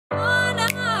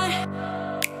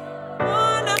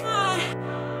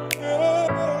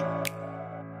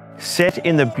Set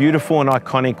in the beautiful and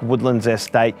iconic Woodlands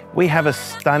estate, we have a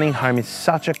stunning home in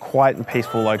such a quiet and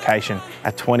peaceful location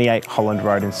at 28 Holland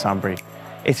Road in Sunbury.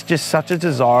 It's just such a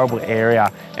desirable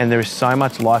area and there is so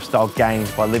much lifestyle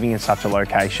gains by living in such a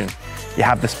location. You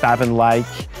have the Spavin Lake,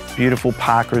 beautiful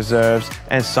park reserves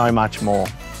and so much more.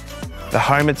 The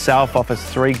home itself offers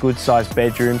 3 good-sized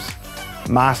bedrooms,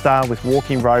 master with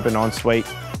walk-in robe and ensuite,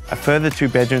 a further 2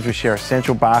 bedrooms which share a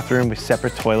central bathroom with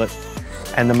separate toilet,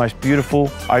 and the most beautiful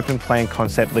open plan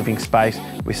concept living space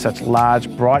with such large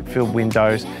bright filled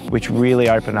windows which really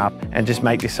open up and just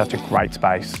make this such a great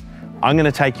space. I'm going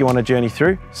to take you on a journey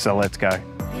through, so let's go.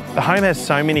 The home has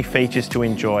so many features to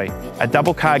enjoy. A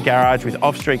double car garage with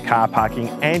off-street car parking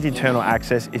and internal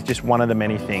access is just one of the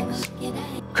many things.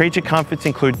 Creature comforts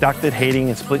include ducted heating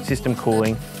and split system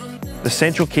cooling. The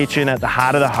central kitchen at the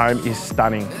heart of the home is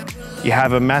stunning. You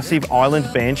have a massive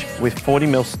island bench with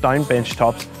 40mm stone bench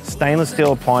tops, stainless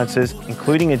steel appliances,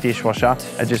 including a dishwasher,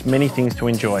 and just many things to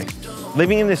enjoy.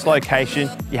 Living in this location,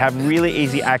 you have really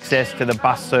easy access to the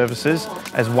bus services,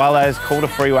 as well as call to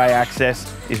freeway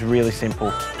access is really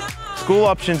simple. School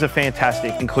options are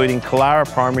fantastic, including Kalara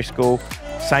Primary School,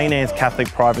 St Anne's Catholic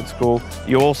Private School.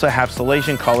 You also have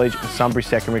Salesian College and Sunbury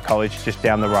Secondary College just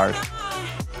down the road.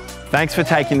 Thanks for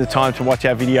taking the time to watch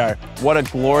our video. What a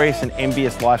glorious and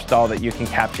envious lifestyle that you can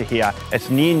capture here. It's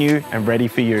near new and ready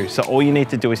for you. So all you need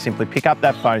to do is simply pick up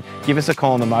that phone, give us a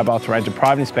call on the mobile to arrange a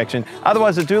private inspection.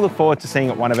 Otherwise, I do look forward to seeing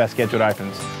you at one of our scheduled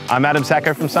opens. I'm Adam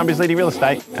Sacco from Sunbury's Leading Real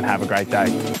Estate, and have a great day.